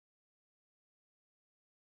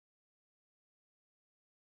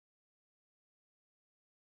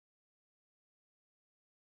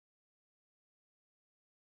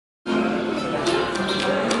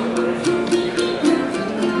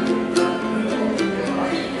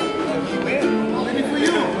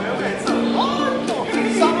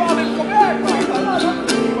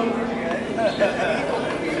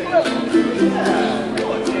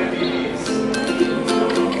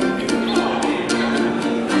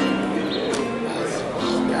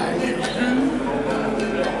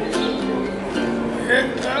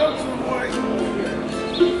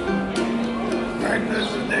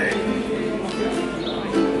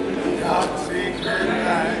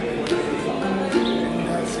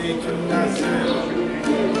say to myself,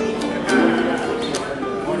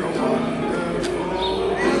 what a wonderful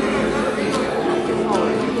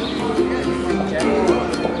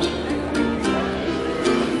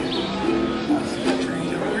I see a tree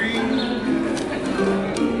of green,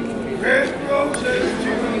 red roses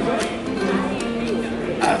too.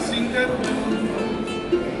 I sing that blue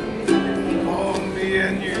for me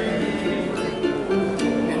and you,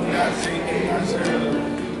 and I say to myself,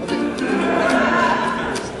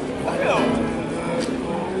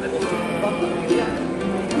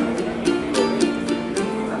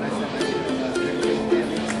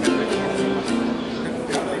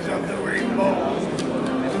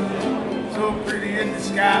 pretty in the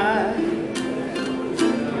sky,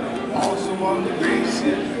 also on the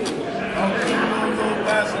bases of the logo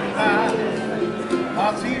passing by. I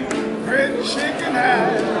see red shaking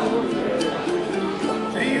high.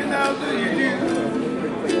 Saying, how do you do?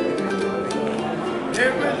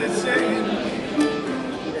 They're really saying,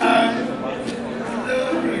 I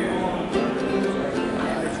love you.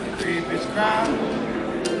 As the babies cry,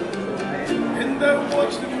 and I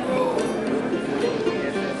watch them grow.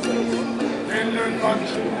 They learn much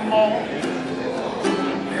more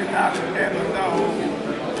than I could ever know.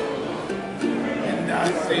 And I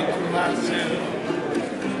say to myself,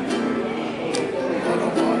 what a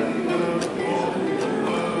wonderful world.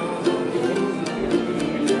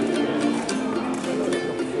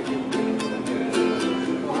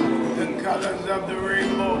 The colors of the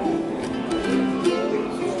rainbow,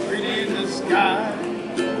 pretty in the sky,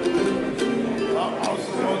 are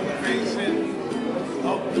also on the faces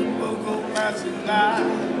of the logo passing by.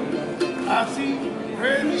 I see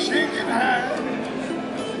red shaking high,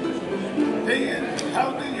 saying, how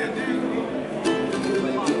do you do?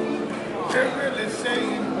 They're really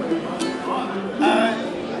saying, I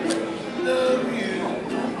love you.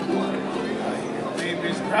 I hear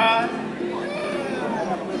babies cry,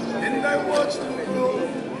 and I watch them grow.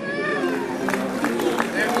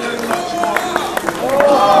 They've learned much more.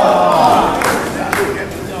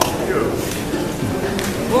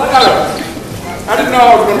 Well, I didn't know I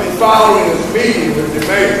was going to be following this meeting with the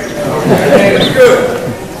mayor. Okay, and it's good.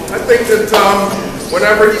 I think that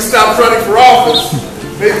whenever he stops running for office,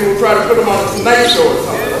 maybe we'll try to put him on a Tonight Show or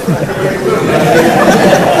something.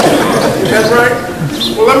 Is that right?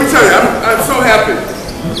 Well, let me tell you, I'm so happy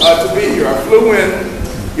to be here. I flew in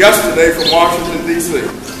yesterday from Washington, D.C.,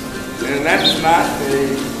 and that is not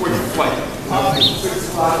a quick flight. I was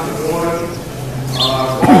 6 o'clock in the morning. I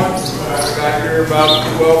got here about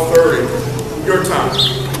 12:30 your time.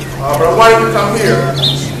 But I wanted to come here,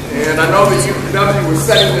 and I know that UPW was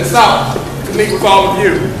setting this up to meet with all of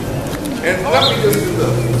you. And let me just do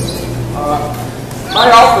this.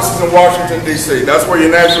 My office is in Washington, D.C. That's where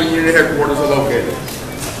your National Union headquarters are located.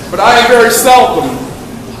 But I am very seldom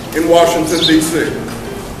in Washington, D.C.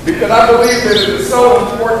 because I believe that it is so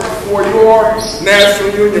important for your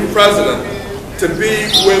National Union president to be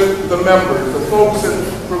with the members, the folks that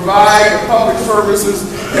provide the public services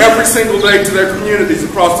every single day to their communities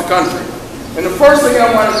across the country. And the first thing I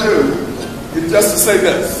want to do is just to say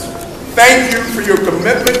this. Thank you for your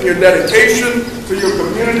commitment, your dedication to your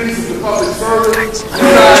communities and to public service. You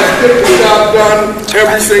guys get the job done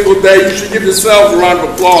every single day. You should give yourselves a round of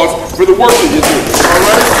applause for the work that you do. All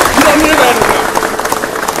right? You don't hear that enough.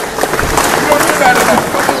 You don't hear that enough.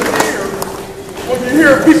 When you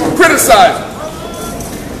hear people criticizing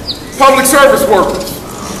public service workers,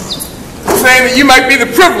 saying that you might be the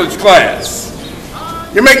privileged class.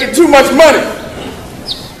 You're making too much money.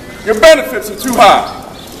 Your benefits are too high.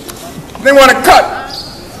 They want to cut.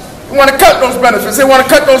 They want to cut those benefits. They want to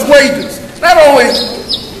cut those wages. Not only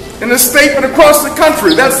in this state, but across the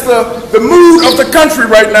country. That's the mood of the country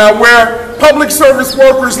right now, where public service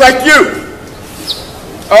workers like you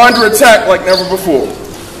are under attack like never before.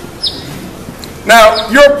 Now,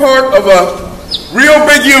 you're part of a real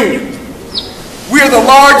big union. We are the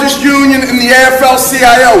largest union in the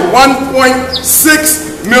AFL-CIO,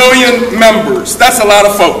 1.6 million members. That's a lot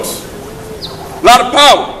of folks. A lot of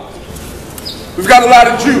power. We've got a lot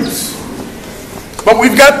of juice. But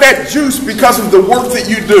we've got that juice because of the work that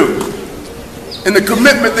you do and the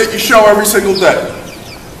commitment that you show every single day.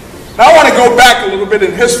 Now I want to go back a little bit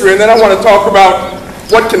in history, and then I want to talk about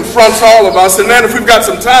what confronts all of us. And then if we've got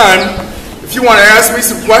some time, if you want to ask me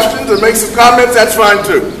some questions or make some comments, that's fine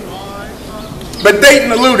too. But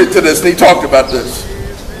Dayton alluded to this, and he talked about this.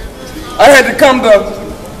 I had to come to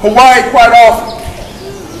Hawaii quite often,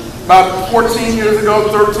 about 14 years ago,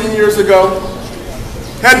 13 years ago.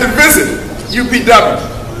 Had to visit UPW.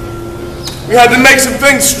 We had to make some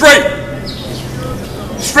things straight.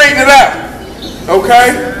 Straighten it out,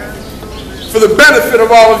 okay? for the benefit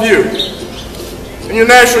of all of you. And your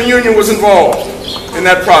national union was involved in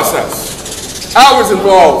that process. I was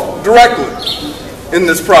involved directly in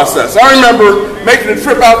this process. I remember making a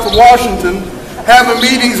trip out to Washington, having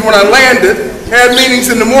meetings when I landed, had meetings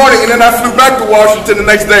in the morning, and then I flew back to Washington the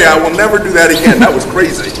next day. I will never do that again. That was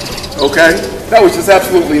crazy, okay? That was just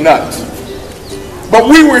absolutely nuts. But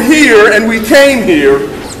we were here, and we came here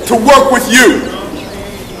to work with you,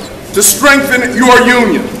 to strengthen your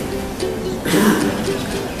union,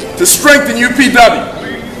 to strengthen UPW.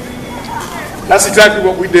 That's exactly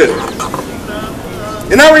what we did.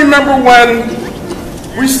 And I remember when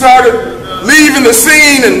we started leaving the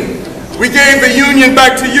scene and we gave the union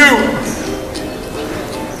back to you.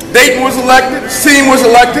 Dayton was elected, scene was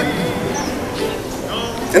elected.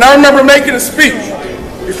 And I remember making a speech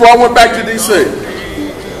before I went back to DC.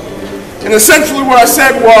 And essentially what I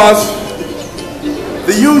said was,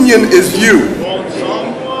 the union is you.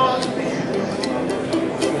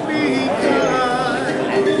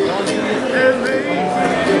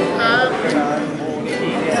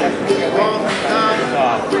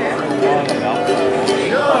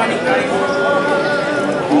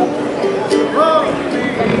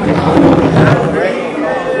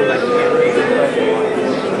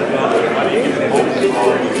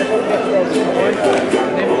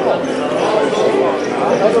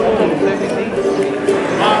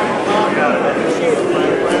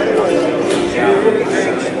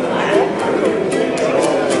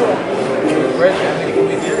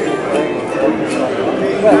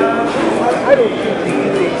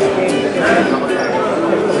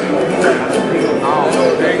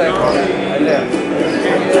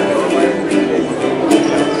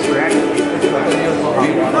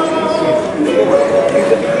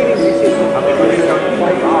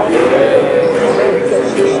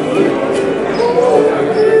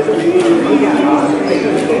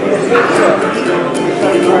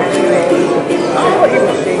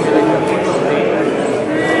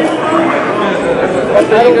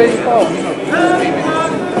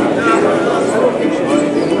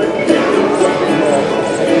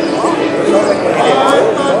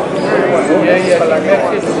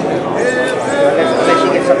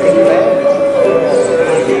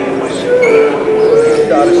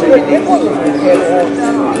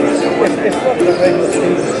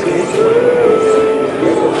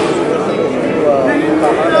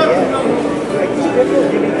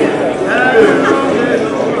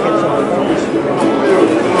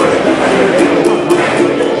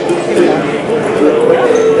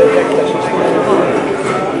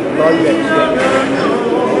 Yeah.